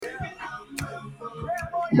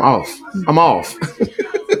I'm off. I'm off.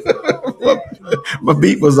 My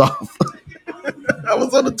beat was off. I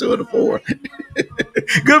was on the 2 and the 4.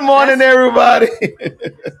 Good morning, That's everybody.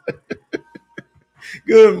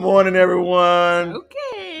 Good morning, everyone.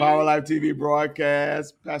 Power okay. Life TV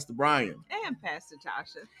broadcast. Pastor Brian And Pastor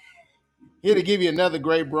Tasha. here to give you another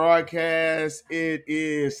great broadcast. It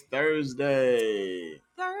is Thursday.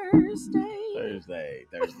 Thursday.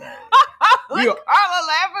 Thursday. We Look, are. Carla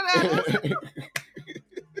laughing at us.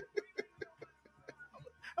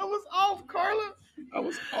 I was off, Carla. I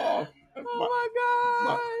was off. My, my,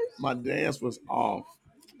 Oh my dance was off.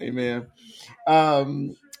 Amen.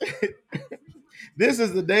 Um, this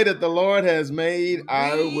is the day that the Lord has made. my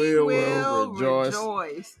gosh. I We will will rejoice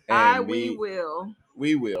rejoice. and We be. will.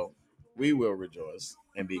 We will. We will rejoice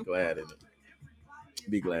and be glad in it.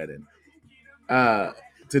 Be glad in it.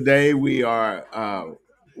 Today we are.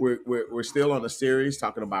 We're still on a series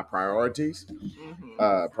talking about priorities,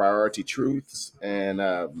 Mm-hmm. priority truths, and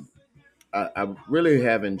I really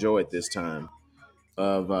have enjoyed this time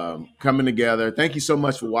of coming together. Thank you so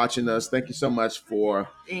much for watching us. Thank you so much for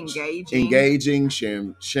Engaging. engaging,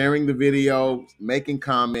 sharing the video, making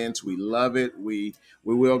comments. We love it. We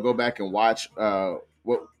will go back and watch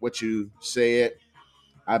what you said.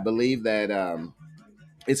 I believe that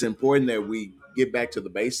it's important that we get back to the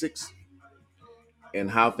basics and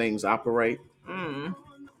how things operate. Mm.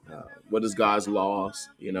 What is God's laws?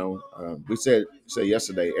 We said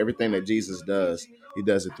yesterday everything that Jesus does, he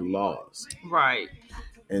does it through laws. Right.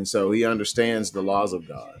 And so he understands the laws of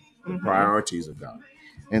God, the Mm-hmm. priorities of God.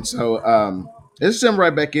 And so let's jump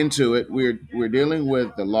right back into it. We're dealing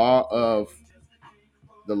with the law of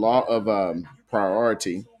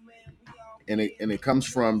priority, and it comes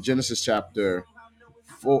from Genesis chapter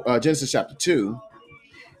 4, Genesis chapter 2,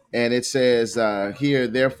 and it says here,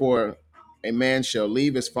 therefore, a man shall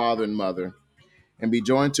leave his father and mother and be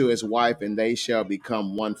joined to his wife, and they shall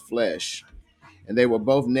become one flesh. And they were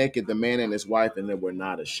both naked, the man and his wife, and they were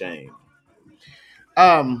not ashamed.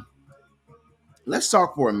 Um, let's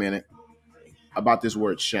talk for a minute about this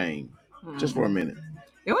word shame, just for a Mm-hmm. minute.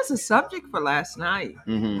 It was a subject for last night.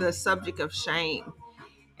 Mm-hmm. The subject of shame.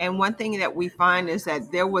 And one thing that we find is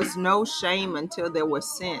that there was no shame until there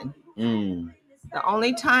was sin. Mm. The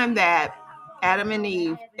only time that Adam and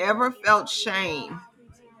Eve ever felt shame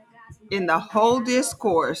in the whole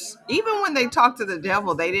discourse, even when they talked to the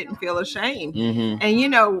devil, they didn't feel ashamed. Mm-hmm.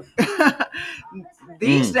 And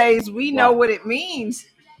these Mm. days we know Wow. what it means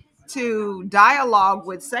to dialogue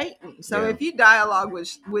with Satan. So Yeah. if you dialogue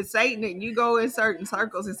with Satan and you go in certain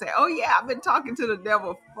circles and say, "Oh yeah, I've been talking to the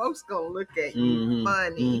devil," folks gonna look at you Mm-hmm.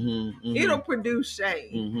 funny. Mm-hmm. It'll Mm-hmm. produce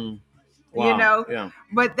shame. Mm-hmm. you Wow. know Yeah.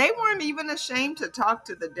 but they weren't even ashamed to talk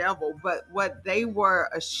to the devil, but what they were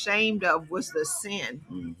ashamed of was the sin.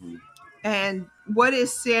 Mm-hmm. And what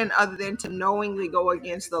is sin other than to knowingly go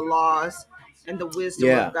against the laws and the wisdom of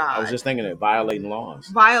Yeah. I was God? just thinking that violating laws.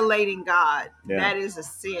 Violating God, Yeah. that is a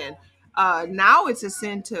sin. Now it's a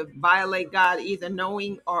sin to violate God, either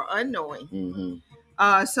knowing or unknowing.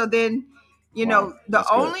 Mm-hmm. So then, Wow. the That's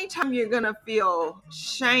good. only time you're going to feel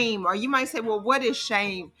shame, or you might say, well, what is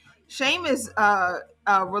shame? Shame is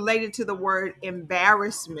related to the word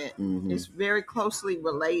embarrassment. Mm-hmm. It's very closely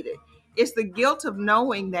related. It's the guilt of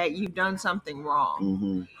knowing that you've done something wrong.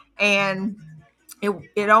 Mm-hmm. And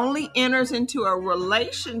it only enters into a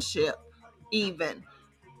relationship even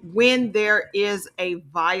when there is a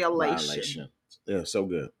violation. Violation. Yeah. So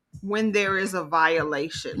good. When there is a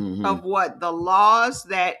violation Mm-hmm. of what? The laws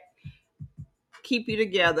that keep you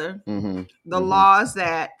together, Mm-hmm. the Mm-hmm. laws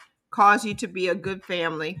that cause you to be a good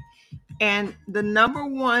family. And the number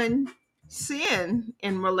one sin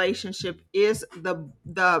in relationship is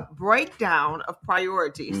the breakdown of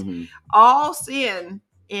priorities. Mm-hmm. All sin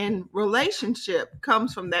in relationship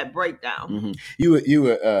comes from that breakdown. Mm-hmm.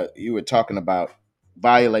 You were talking about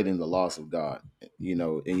violating the laws of God, and me,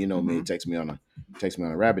 Mm-hmm. it takes me on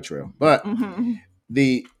a rabbit trail. But Mm-hmm.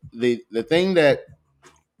 the thing that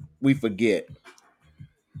we forget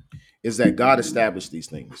is that God established these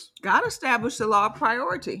things. God established the law of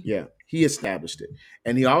priority. Yeah, He established it,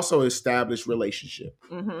 and He also established relationship.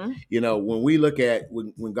 Mm-hmm. When we look at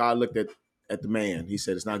when God looked at the man, He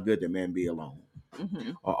said, "It's not good that man be alone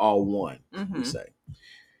Mm-hmm. or all one." We Mm-hmm. say.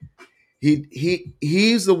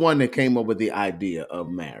 He's the one that came up with the idea of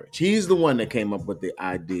marriage. He's the one that came up with the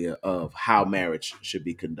idea of how marriage should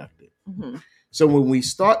be conducted. Mm-hmm. So when we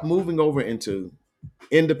start moving over into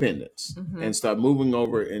independence Mm-hmm. and start moving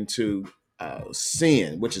over into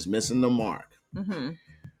sin, which is missing the mark, Mm-hmm.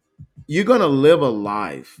 you're going to live a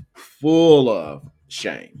life full of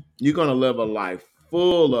shame. You're going to live a life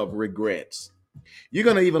full of regrets. you're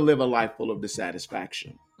going to even live a life full of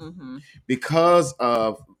dissatisfaction Mm-hmm. because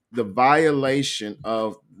of the violation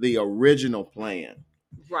of the original plan.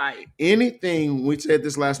 Right. Anything, we said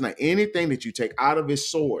this last night, anything that you take out of its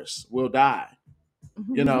source will die.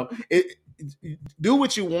 You know, do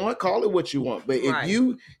what you want, call it what you want. But if Right.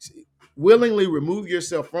 you willingly remove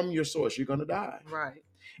yourself from your source, you're going to die. Right.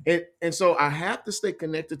 And so I have to stay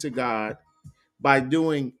connected to God by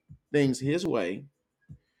doing things his way,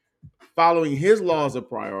 following his laws of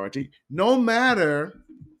priority, no matter,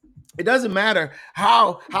 it doesn't matter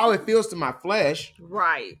how it feels to my flesh.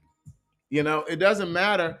 Right. You know, it doesn't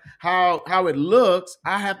matter how it looks.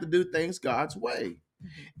 I have to do things God's way.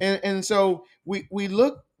 And so we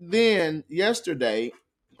looked then yesterday,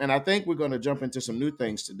 and I think we're going to jump into some new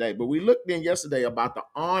things today, but we looked then yesterday about the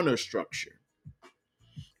honor structure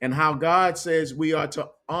and how God says we are to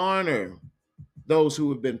honor those who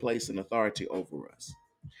have been placed in authority over us.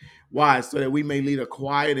 Why? So that we may lead a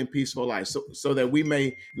quiet and peaceful life. So that we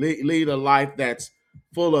may lead a life that's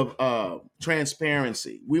full of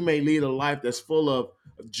transparency. We may lead a life that's full of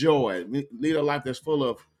joy. Lead a life that's full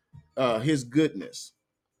of his goodness.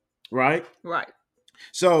 Right? Right.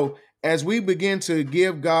 So as we begin to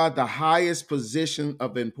give God the highest position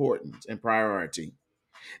of importance and priority,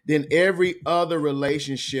 then every other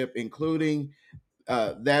relationship, including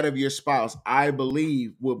that of your spouse, I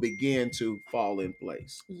believe will begin to fall in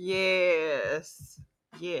place. Yes.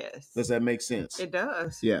 Does that make sense? It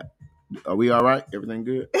does. Yeah. Are we all right? Everything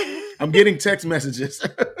good? I'm getting text messages.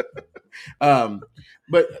 But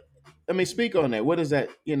I mean, speak on that. What is that?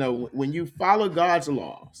 You know, when you follow God's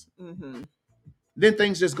laws, Mm-hmm. then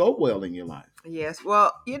things just go well in your life. Yes.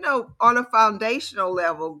 Well, on a foundational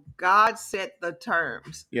level, God set the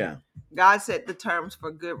terms. Yeah. God set the terms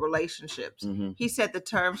for good relationships. Mm-hmm. He set the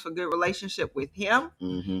terms for good relationship with him,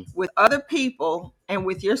 Mm-hmm. with other people, and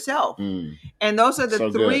with yourself. Mm. And those are the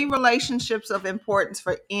So three good. relationships of importance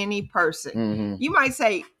for any person. Mm-hmm. You might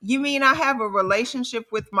say, you mean I have a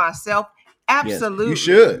relationship with myself? Absolutely. Yes,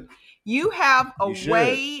 you should. You have a You should.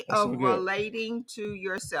 way That's so of good. relating to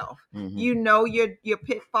yourself. Mm-hmm. You know your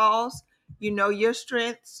pitfalls, you know your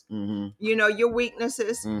strengths, Mm-hmm. you know your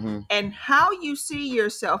weaknesses, Mm-hmm. and how you see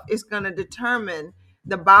yourself is going to determine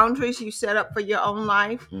the boundaries you set up for your own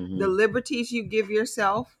life, Mm-hmm. the liberties you give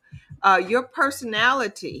yourself, your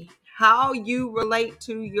personality, how you relate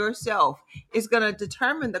to yourself is going to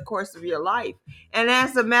determine the course of your life. And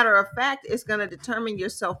as a matter of fact, it's going to determine your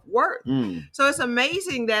self-worth. Mm. So it's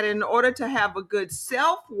amazing that in order to have a good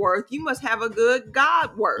self-worth, you must have a good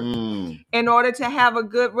God-worth. Mm. In order to have a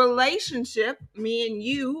good relationship, me and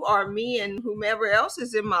you, or me and whomever else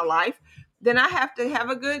is in my life, then I have to have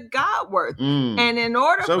a good God worth. Mm. And in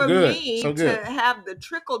order So for good. me So to good. have the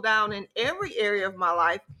trickle down in every area of my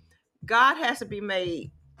life, God has to be made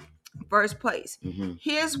first place. Mm-hmm.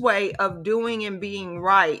 His way of doing and being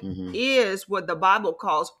right Mm-hmm. is what the Bible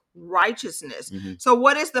calls righteousness. Mm-hmm. So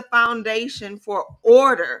what is the foundation for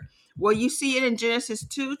order? Well, you see it in Genesis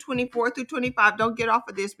 2:24-25. Don't get off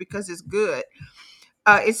of this because it's good.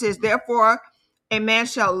 It says, therefore, a man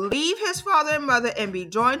shall leave his father and mother and be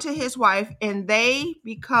joined to his wife, and they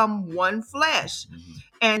become one flesh. Mm-hmm.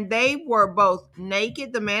 And they were both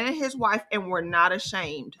naked, the man and his wife, and were not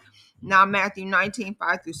ashamed. Now, Matthew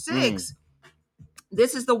 19:5-6,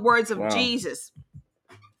 this is the words of Wow. Jesus.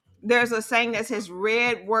 There's a saying that says,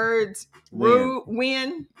 red words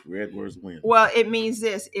win. Red words win. Well, it means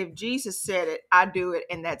this: if Jesus said it, I do it,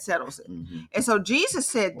 and that settles it. Mm-hmm. And so Jesus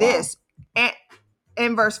said Wow. this, and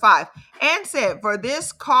in verse 5, and said, for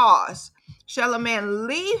this cause shall a man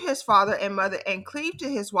leave his father and mother and cleave to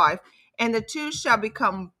his wife, and the two shall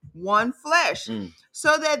become one flesh,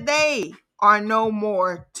 so that they are no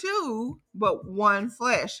more two, but one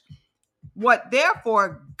flesh. What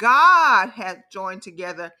therefore God hath joined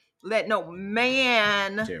together, let no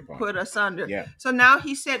man put asunder. Yeah. So now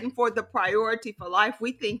he's setting forth the priority for life.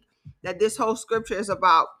 We think that this whole scripture is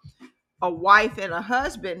about a wife and a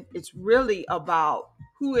husband. It's really about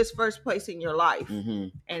who is first place in your life.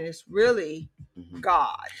 Mm-hmm. And it's really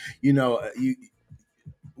God. You know,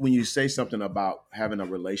 when you say something about having a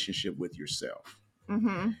relationship with yourself,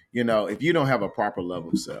 you know, if you don't have a proper love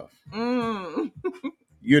of self,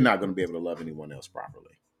 you're not going to be able to love anyone else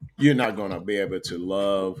properly. You're not going to be able to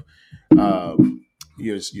love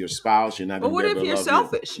your spouse. You're not going to be able to love. But what if you're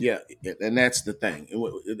selfish? Yeah, and that's the thing.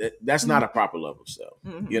 That's not a proper love of self.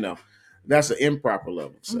 You know, that's an improper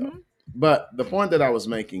love of self. But the point that I was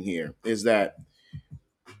making here is that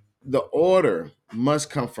the order must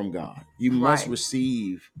come from God. You must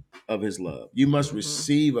receive of his love. You must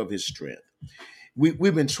receive of his strength.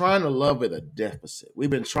 we've been trying to love at a deficit. We've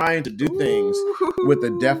been trying to do things with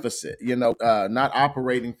a deficit, not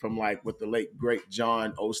operating from, like what the late great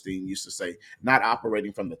John Osteen used to say, not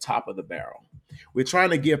operating from the top of the barrel. We're trying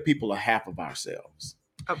to give people a half of ourselves,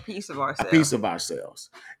 A piece of a ourselves. piece of ourselves.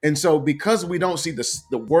 And so because we don't see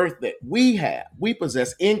the worth that we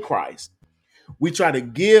possess in Christ, we try to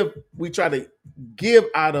give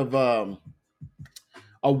out of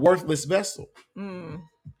a worthless vessel. Mm.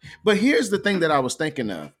 But here's the thing that I was thinking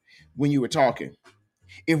of when you were talking.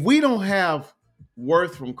 If we don't have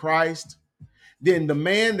worth from Christ, then the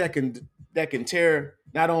man that can tear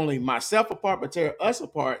not only myself apart but tear us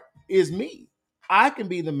apart is me. I can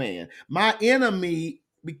be the man. My enemy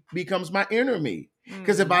becomes my inner me.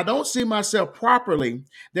 Because if I don't see myself properly,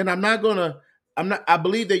 then I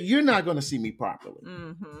believe that you're not going to see me properly.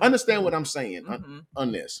 Mm-hmm. Understand what I'm saying Mm-hmm.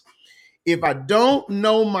 on this? If I don't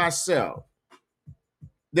know myself,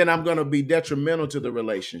 then I'm going to be detrimental to the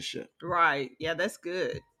relationship. Right. Yeah, that's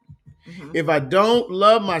good. Mm-hmm. If I don't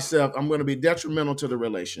love myself, I'm going to be detrimental to the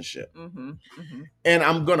relationship. Mm-hmm. Mm-hmm. And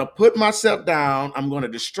I'm going to put myself down. I'm going to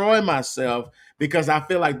destroy myself because I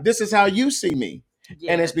feel like this is how you see me.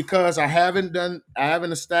 Yes. And it's because I haven't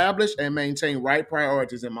established and maintained right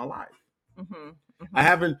priorities in my life. Mm-hmm. Mm-hmm. I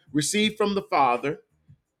haven't received from the Father.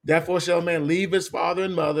 Therefore shall a man leave his father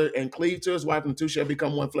and mother and cleave to his wife, and the two shall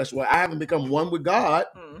become one flesh. Well, I haven't become one with God,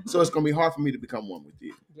 so it's going to be hard for me to become one with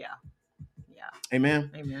you. Yeah. Yeah. Amen.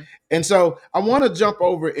 Amen. And so I want to jump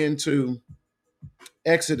over into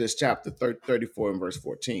Exodus chapter 34 and verse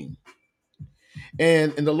 14.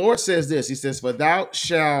 And the Lord says this. He says, "For thou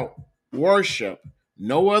shalt worship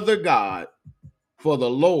no other God, for the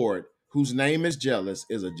Lord, whose name is jealous,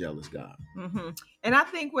 is a jealous God." Mm-hmm. And I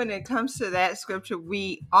think when it comes to that scripture,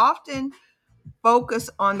 we often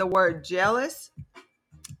focus on the word jealous,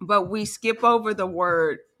 but we skip over the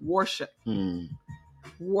word worship.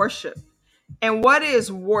 Worship. And what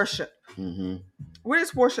is worship? Mm-hmm. What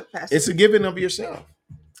is worship, Pastor? It's a giving of yourself.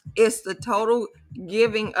 It's the total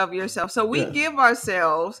giving of yourself. So we give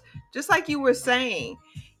ourselves, just like you were saying,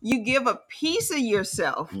 you give a piece of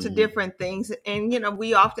yourself to different things. And,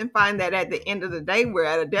 we often find that at the end of the day, we're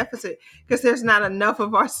at a deficit because there's not enough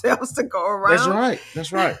of ourselves to go around.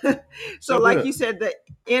 That's right. So like good. You said, the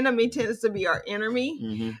enemy tends to be our enemy.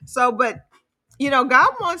 Mm-hmm. So, but,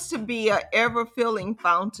 God wants to be an ever-filling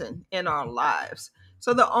fountain in our lives.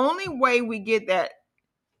 So the only way we get that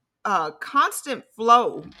constant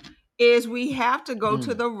flow is we have to go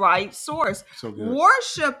to the right source. So good.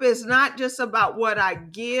 Worship is not just about what I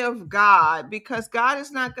give God, because God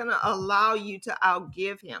is not going to allow you to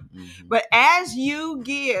outgive him. Mm-hmm. But as you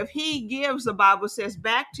give, he gives, the Bible says,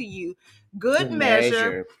 back to you. Good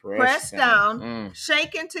measure, pressed down,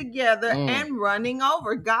 shaken together, and running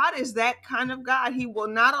over. God is that kind of God. He will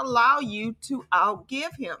not allow you to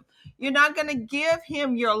outgive him. You're not going to give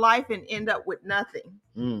him your life and end up with nothing.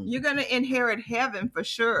 You're going to inherit heaven for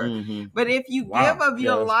sure. Mm-hmm. But if you give of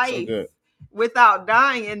your life without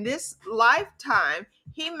dying in this lifetime,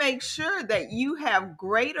 he makes sure that you have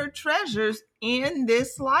greater treasures in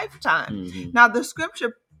this lifetime. Mm-hmm. Now, the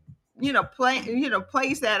scripture,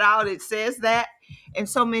 plays that out. It says that in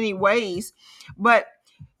so many ways. But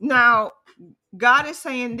now God is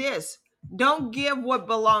saying this: don't give what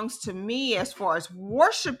belongs to me as far as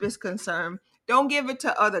worship is concerned. Don't give it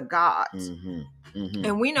to other gods. Mm-hmm. Mm-hmm.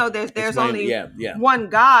 And we know that there's only one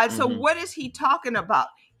God. Mm-hmm. So what is he talking about?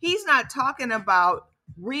 He's not talking about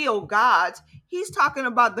real gods. He's talking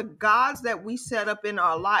about the gods that we set up in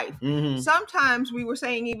our life. Mm-hmm. Sometimes we were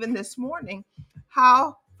saying even this morning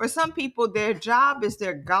how for some people their job is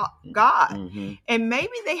their God. Mm-hmm. And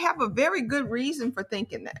maybe they have a very good reason for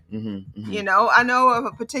thinking that. Mm-hmm. Mm-hmm. I know of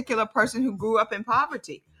a particular person who grew up in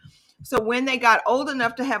poverty. So when they got old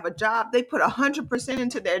enough to have a job, they put 100%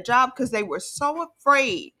 into their job because they were so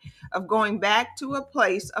afraid of going back to a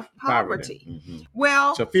place of poverty. Mm-hmm.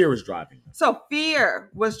 Well, so fear was driving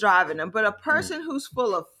them. But a person who's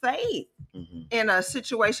full of faith in a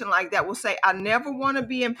situation like that will say, I never want to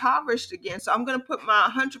be impoverished again. So I'm going to put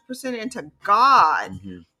my 100% into God.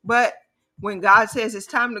 Mm-hmm. But when God says it's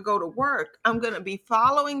time to go to work, I'm going to be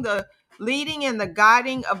following the leading and the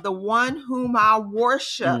guiding of the one whom I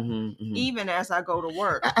worship, even as I go to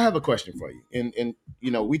work. I have a question for you. And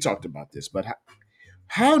we talked about this, but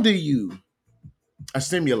how do you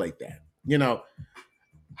assimilate that?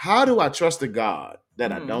 How do I trust a God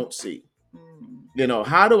that I don't see?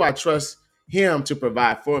 How do I trust him to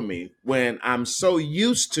provide for me when I'm so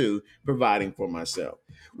used to providing for myself?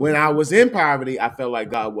 When I was in poverty, I felt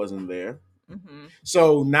like God wasn't there. Mm-hmm.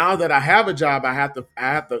 So now that I have a job, I have to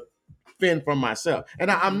fend for myself.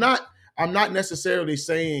 And I'm not necessarily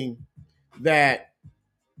saying that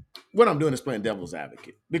what I'm doing is playing devil's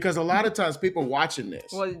advocate, because a lot of times people watching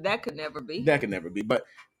this, Well, that could never be. that can never be, but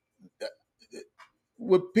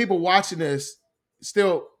with people watching this,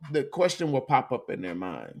 still the question will pop up in their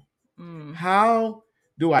mind: how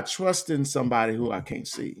do I trust in somebody who I can't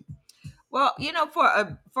see? Well,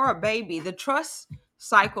 for a baby, the trust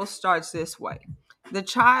cycle starts this way. The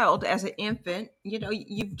child, as an infant,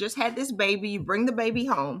 you've just had this baby, you bring the baby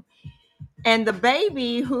home, and the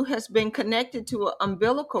baby who has been connected to an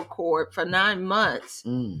umbilical cord for 9 months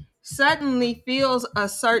suddenly feels a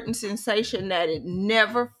certain sensation that it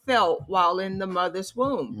never felt while in the mother's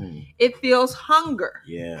womb. It feels hunger.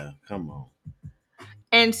 Yeah, come on.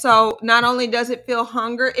 And so not only does it feel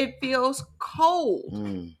hunger, it feels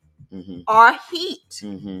cold or heat.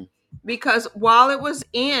 Because while it was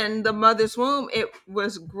in the mother's womb, it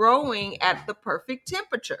was growing at the perfect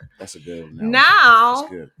temperature. That's a good one. Now,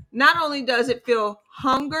 not only does it feel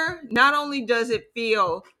hunger, not only does it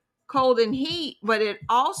feel cold and heat, but it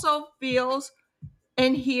also feels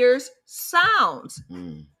and hears sounds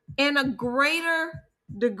in a greater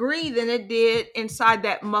degree than it did inside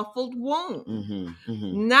that muffled womb.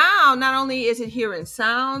 Now, not only is it hearing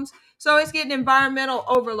sounds, so it's getting environmental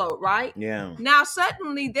overload, right? Yeah. Now,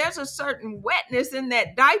 suddenly there's a certain wetness in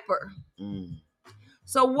that diaper.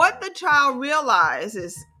 So what the child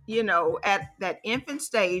realizes, at that infant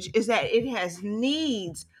stage, is that it has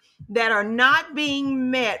needs that are not being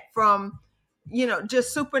met from,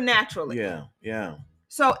 just supernaturally. Yeah, yeah.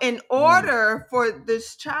 So in order for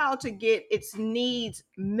this child to get its needs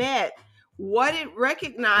met, what it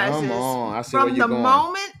recognizes from the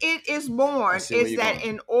moment it is born is that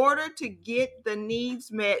in order to get the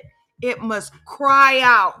needs met, it must cry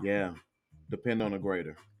out. Yeah, depend on a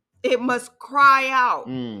greater. It must cry out.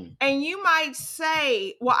 And you might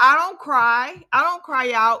say, well, I don't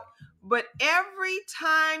cry out. But every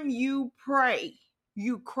time you pray,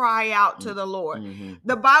 you cry out to the Lord.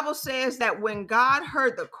 The Bible says that when God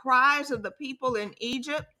heard the cries of the people in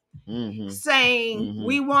Egypt saying,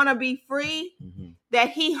 we want to be free, that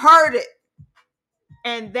he heard it.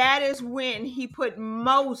 And that is when he put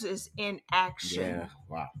Moses in action. Yeah,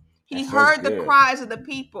 wow. He heard the cries of the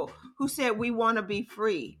people who said, we want to be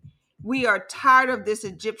free. We are tired of this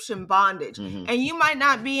Egyptian bondage. And you might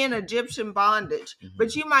not be in Egyptian bondage,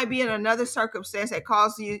 but you might be in another circumstance that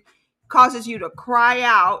causes you to cry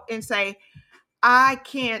out and say, I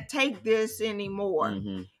can't take this anymore.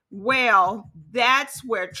 Well, that's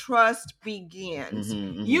where trust begins.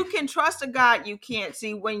 You can trust a God you can't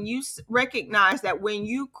see when you recognize that when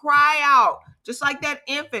you cry out, just like that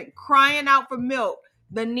infant crying out for milk,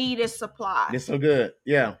 the need is supplied. It's so good.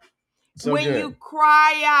 Yeah. So when you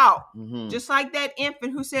cry out, just like that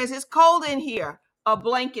infant who says, it's cold in here, a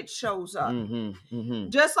blanket shows up.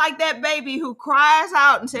 Just like that baby who cries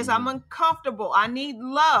out and says, I'm uncomfortable, I need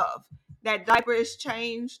love. That diaper is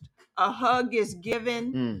changed, a hug is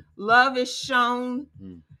given, love is shown.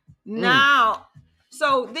 Now,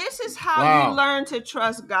 so this is how you learn to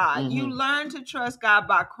trust God. You learn to trust God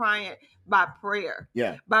by crying, by prayer,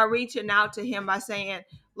 by reaching out to him, by saying,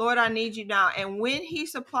 Lord, I need you now. And when he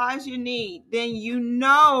supplies your need, then you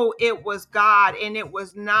know it was God and it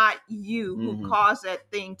was not you who caused that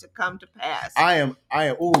thing to come to pass. I am,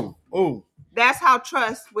 ooh. That's how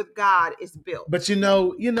trust with God is built. But you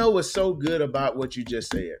know what's so good about what you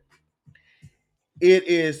just said? It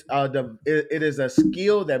is a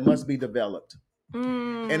skill that must be developed.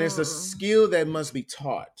 And it's a skill that must be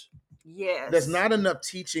taught. Yes. There's not enough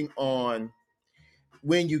teaching on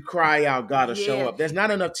when you cry out, God will show up. There's not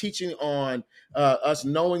enough teaching on us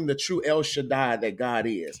knowing the true El Shaddai that God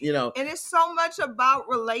is, And it's so much about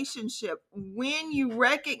relationship. When you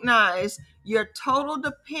recognize your total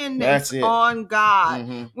dependence on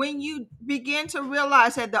God, when you begin to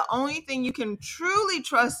realize that the only thing you can truly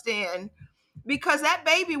trust in, because that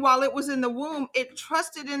baby, while it was in the womb, it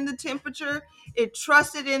trusted in the temperature, it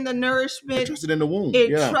trusted in the nourishment, it trusted in the womb,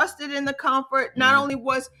 it trusted in the comfort. Not only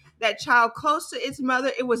was that child close to its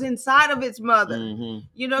mother, it was inside of its mother.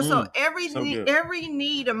 So every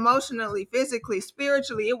need emotionally, physically,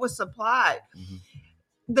 spiritually, it was supplied.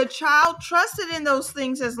 The child trusted in those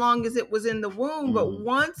things as long as it was in the womb. But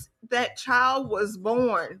once that child was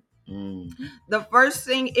born, the first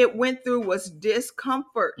thing it went through was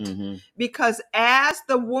discomfort, because as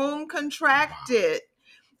the womb contracted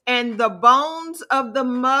and the bones of the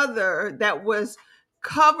mother that was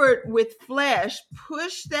covered with flesh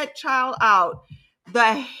pushed that child out,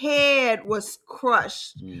 the head was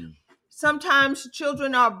crushed. Sometimes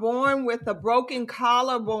children are born with a broken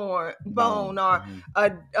collarbone bone or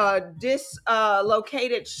a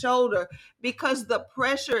dislocated shoulder because the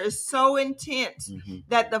pressure is so intense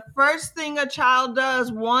that the first thing a child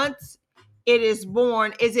does once it is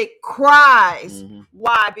born is it cries.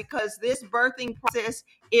 Why? Because this birthing process,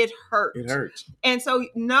 it hurts. It hurts. And so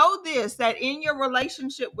know this, that in your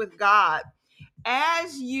relationship with God,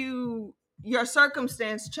 as your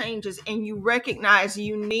circumstance changes and you recognize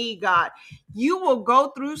you need God, you will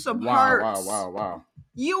go through some hurts. Wow.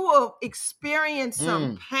 You will experience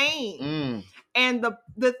some pain. And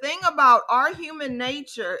the thing about our human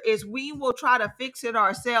nature is we will try to fix it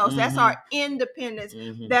ourselves. That's our independence.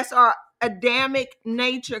 That's our Adamic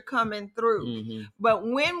nature coming through. But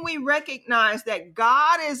when we recognize that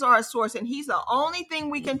God is our source and he's the only thing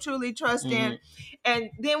we can truly trust in, and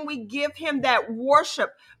then we give him that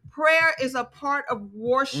worship. Prayer is a part of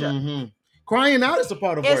worship. Crying out is a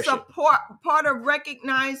part of It's worship. a part of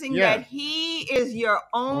recognizing that he is your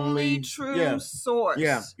only true source.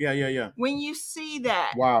 Yeah. When you see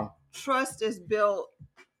that, trust is built.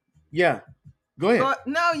 Yeah. Go ahead.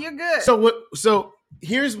 No, you're good. So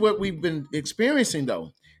here's what we've been experiencing,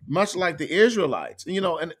 though. Much like the Israelites,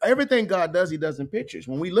 and everything God does, he does in pictures.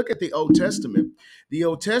 When we look at the Old Testament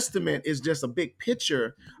is just a big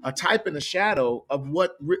picture, a type and a shadow of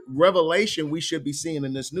what revelation we should be seeing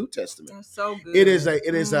in this New Testament. That's so good.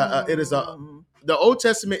 The Old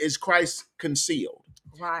Testament is Christ concealed.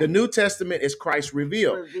 Right. The New Testament is Christ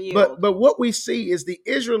revealed. But what we see is the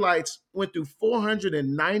Israelites went through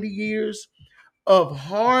 490 years of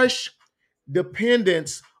harsh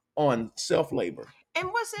dependence on self-labor. And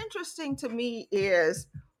what's interesting to me is,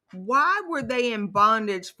 why were they in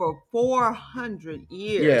bondage for 400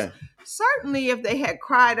 years? Yeah. Certainly, if they had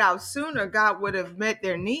cried out sooner, God would have met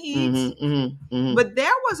their needs. But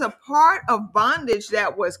there was a part of bondage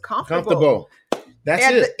that was comfortable. That's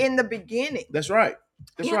it. In the beginning. That's right.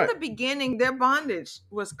 In the beginning, their bondage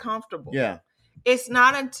was comfortable. Yeah. It's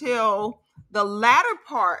not until the latter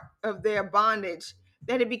part of their bondage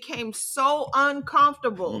that it became so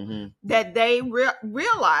uncomfortable that they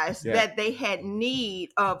realized that they had need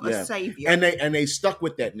of a savior, and they stuck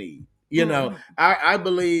with that need. I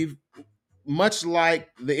believe, much like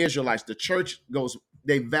the Israelites, the church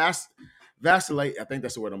vacillate. I think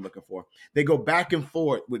that's the word I'm looking for. They go back and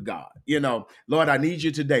forth with God. Lord, I need you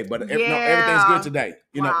today, but no, everything's good today.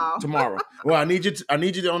 Tomorrow. Well, I need you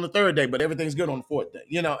on the third day, but everything's good on the fourth day.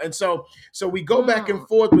 And so we go back and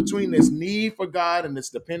forth between this need for God and this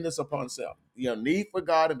dependence upon self. Need for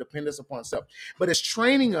God and dependence upon self. But it's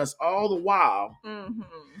training us all the while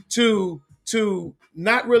to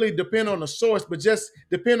not really depend on the source, but just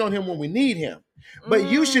depend on him when we need him. But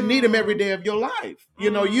you should need him every day of your life.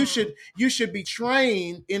 You should be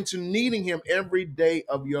trained into needing him every day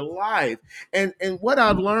of your life. And what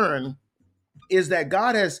I've learned is that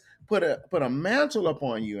God has put a mantle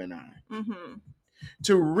upon you and I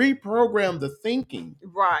to reprogram the thinking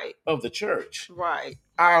of the church. Right.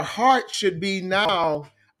 Our heart should be now,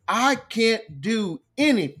 I can't do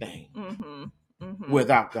anything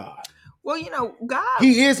without God. Well, God,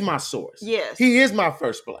 he is my source. Yes. He is my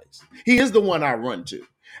first place. He is the one I run to.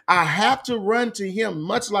 I have to run to him,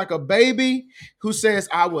 much like a baby who says,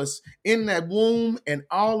 I was in that womb and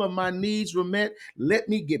all of my needs were met. Let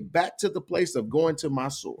me get back to the place of going to my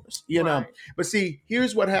source. But see,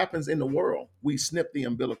 here's what happens in the world. We snip the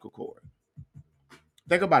umbilical cord.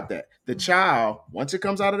 Think about that. The child, once it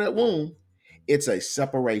comes out of that womb, it's a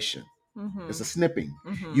separation. It's a snipping.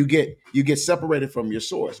 You get separated from your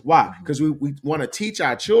source. Why? Because we want to teach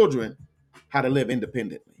our children how to live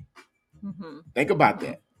independently. Think about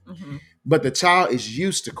that. But the child is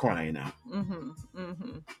used to crying out.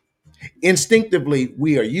 Instinctively,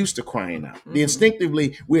 we are used to crying out.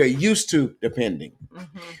 Instinctively, we are used to depending.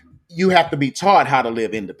 You have to be taught how to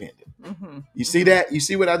live independent. You see that? You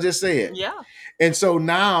see what I just said? Yeah. And so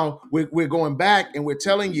now we're going back and we're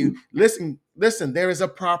telling you, listen, there is a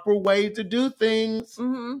proper way to do things.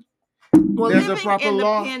 Well, there's living a proper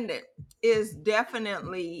independent is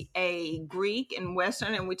definitely a Greek and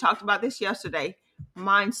Western, and we talked about this yesterday,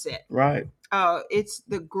 mindset. Right. It's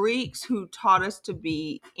the Greeks who taught us to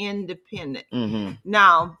be independent.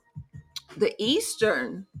 Now, the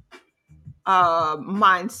Eastern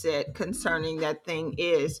mindset concerning that thing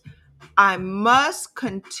is, I must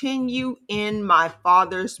continue in my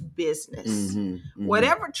father's business.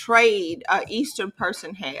 Whatever trade an Eastern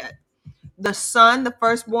person had, the son, the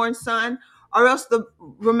firstborn son, or else the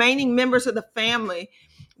remaining members of the family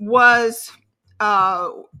was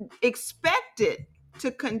expected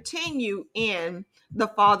to continue in the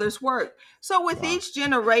father's work. So with each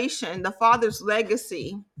generation, the father's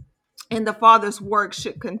legacy and the Father's work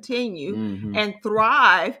should continue and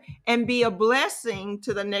thrive and be a blessing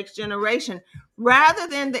to the next generation, rather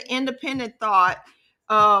than the independent thought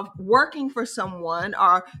of working for someone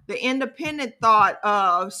or the independent thought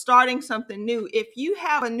of starting something new. If you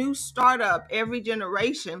have a new startup every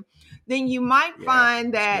generation, then you might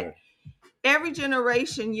find that every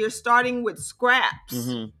generation you're starting with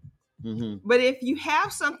scraps. But if you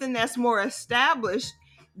have something that's more established,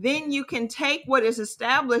 then you can take what is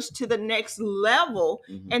established to the next level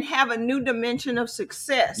and have a new dimension of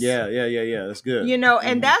success. Yeah. That's good. You know,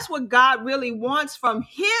 and that's what God really wants from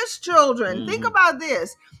his children. Think about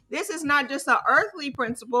this. This is not just an earthly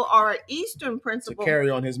principle or an Eastern To principle. carry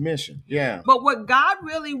on his mission. Yeah. But what God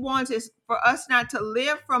really wants is for us not to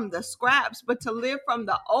live from the scraps, but to live from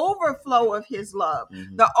the overflow of his love,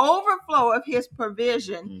 the overflow of his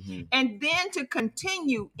provision, and then to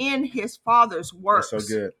continue in his Father's works. That's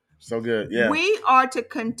so good. So good. Yeah. We are to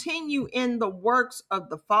continue in the works of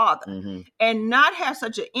the Father and not have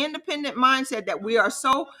such an independent mindset that we are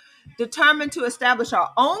so determined to establish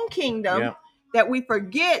our own kingdom that we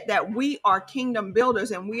forget that we are kingdom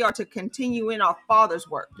builders and we are to continue in our Father's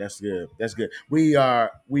work. That's good. That's good. We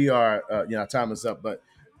are, our time is up, but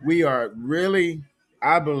we are really,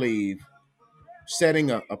 I believe,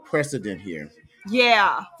 setting a precedent here.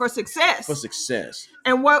 Yeah, for success. For success.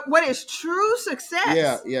 And what is true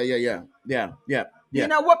success? Yeah. You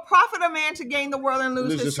know, what profit a man to gain the world and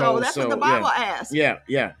lose his soul? That's what the Bible asks. Yeah.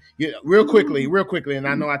 Real quickly, and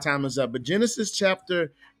I know our time is up, but Genesis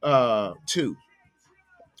chapter 2.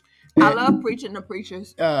 I love preaching to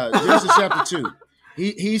preachers. Genesis chapter 2.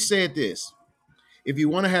 He said this. If you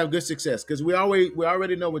want to have good success, because we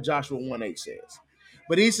already know what Joshua 1:8 says.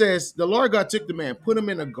 But he says, the Lord God took the man, put him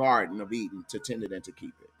in a garden of Eden to tend it and to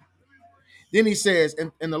keep it. Then he says,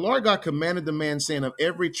 and the Lord God commanded the man, saying, of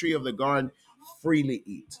every tree of the garden, freely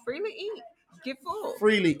eat. Freely eat. Get full.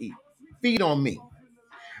 Freely eat. Feed on me.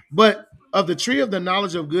 But of the tree of the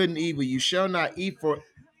knowledge of good and evil, you shall not eat, for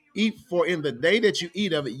in the day that you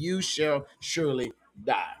eat of it, you shall surely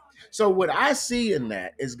die. So what I see in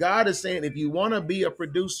that is God is saying, if you want to be a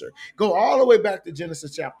producer, go all the way back to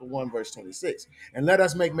Genesis chapter 1, verse 26. And let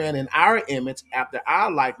us make man in our image, after our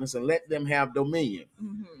likeness, and let them have dominion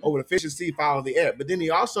over the fish and sea, fowl of the air. But then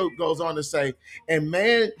he also goes on to say, and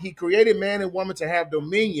man, he created man and woman to have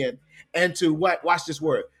dominion and to what? Watch this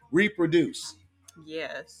word, reproduce.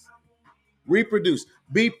 Yes. Reproduce.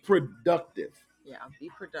 Be productive. Yeah, be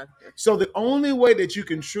productive. So the only way that you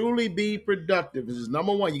can truly be productive is,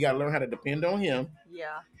 number one, you got to learn how to depend on him.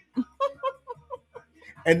 Yeah.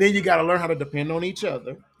 And then you got to learn how to depend on each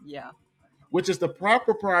other. Yeah. Which is the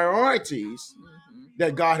proper priorities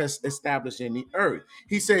that God has established in the earth.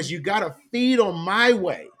 He says, you got to feed on my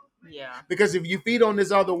way. Yeah. Because if you feed on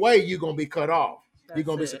this other way, you're going to be cut off.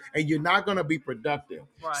 That's And you're not going to be productive.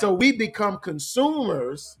 Right. So we become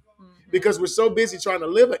consumers because we're so busy trying to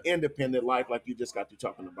live an independent life, like you just got to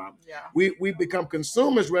talking about. Yeah. We become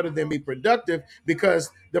consumers rather than be productive,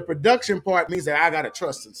 because the production part means that I got to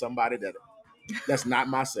trust in somebody that's not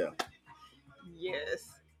myself.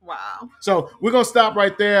 Yes. Wow. So we're going to stop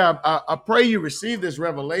right there. I pray you received this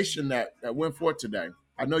revelation that went forth today.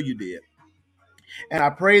 I know you did. And I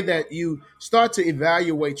pray that you start to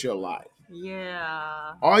evaluate your life.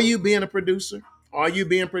 Yeah. Are you being a producer? Are you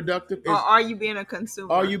being productive? Or are you being a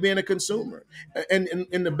consumer? Are you being a consumer? And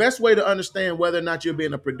the best way to understand whether or not you're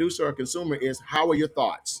being a producer or a consumer is, how are your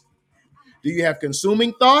thoughts? Do you have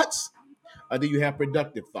consuming thoughts, or do you have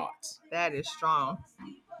productive thoughts? That is strong.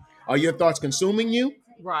 Are your thoughts consuming you?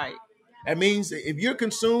 Right. That means if you're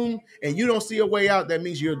consumed and you don't see a way out, that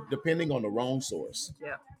means you're depending on the wrong source.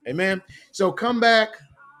 Yeah. Amen. So come back.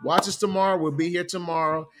 Watch us tomorrow. We'll be here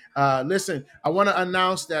tomorrow. Listen, I want to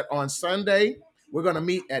announce that on Sunday, we're going to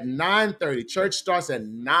meet at 9:30. Church starts at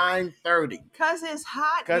 9:30. Because it's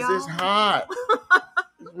hot, Because y'all. it's hot.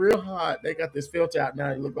 It's real hot. They got this filter out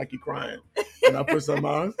now. You look like you're crying. And I put some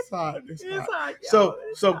on. It's hot. It's hot.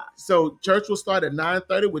 So church will start at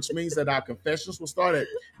 9:30, which means that our confessions will start at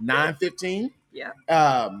 9:15. Yeah.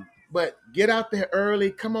 But get out there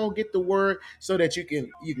early. Come on, get the word so that you can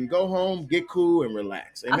go home, get cool, and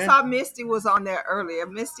relax. Amen? I saw Misty was on there earlier.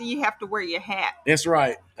 Misty, you have to wear your hat. That's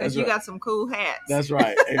right. Because you got some cool hats. That's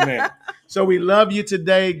right. Amen. So we love you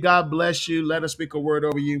today. God bless you. Let us speak a word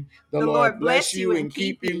over you. The Lord bless you and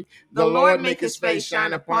keep you. The Lord make his face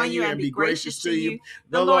shine upon you and be gracious to you.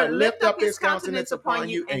 The Lord lift up his countenance upon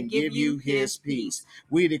you and give you his peace.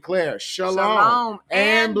 We declare shalom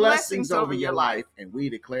and blessings over your life. And we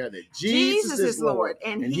declare that Jesus is Lord,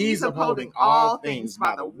 and he's upholding all things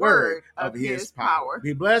by the word of his power.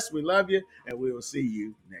 Be blessed. We love you, and we will see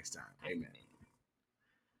you next time. Amen.